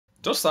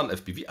Josan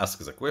FPV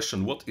asks a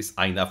question, what is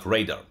INAV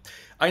Radar?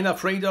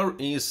 INAV Radar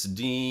is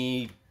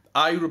the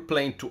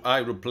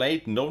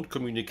aeroplane-to-aeroplane known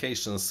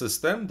communication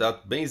system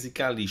that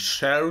basically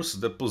shares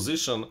the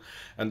position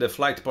and the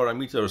flight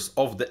parameters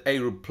of the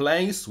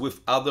aeroplanes with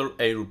other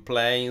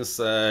aeroplanes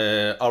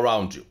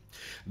around you.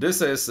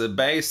 This is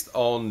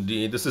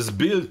this is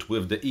built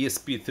with the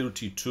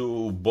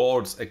ESP32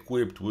 boards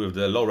equipped with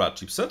the LoRa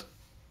chipset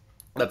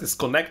that is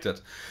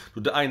connected to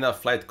the INAV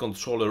flight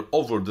controller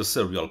over the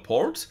serial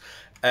port,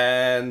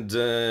 and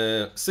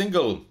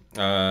single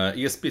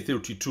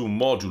ESP32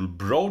 module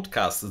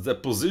broadcasts the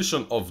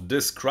position of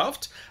this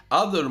craft.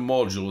 Other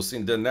modules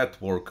in the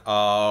network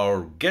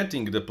are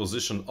getting the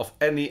position of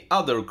any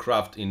other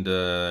craft in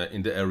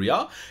the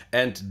area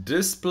and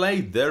display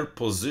their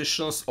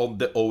positions on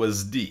the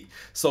OSD.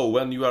 So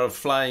when you are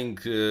flying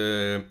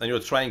and you're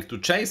trying to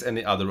chase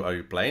any other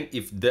airplane,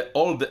 if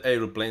all the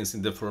airplanes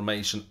in the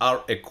formation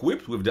are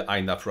equipped with the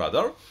INAV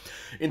radar,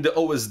 in the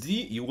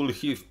OSD you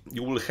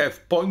will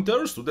have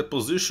pointers to the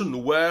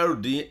position where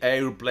the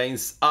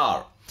airplanes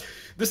are.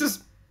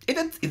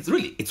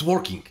 It's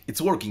working.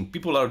 It's working.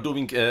 People are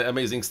doing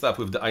amazing stuff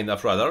with the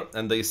INAV radar,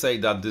 and they say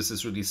that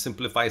this really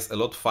simplifies a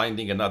lot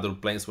finding another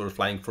planes where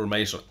flying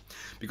formation,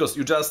 because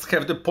you just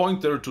have the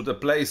pointer to the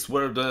place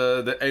where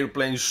the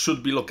airplane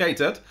should be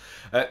located.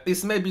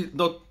 It's maybe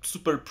not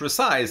super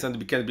precise and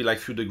it can be like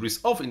a few degrees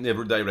off in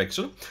every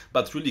direction,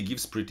 but really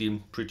gives pretty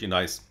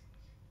nice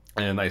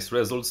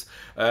results.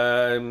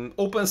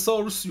 Open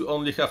source, you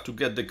only have to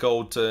get the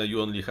code, you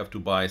only have to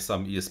buy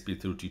some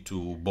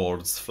ESP32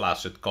 boards,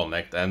 flash it,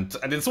 connect, and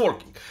it's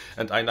working.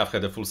 And INAV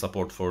had a full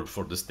support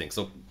for this thing.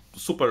 So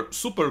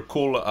super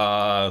cool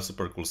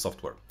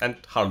software and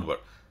hardware.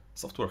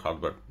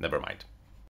 Hardware, never mind.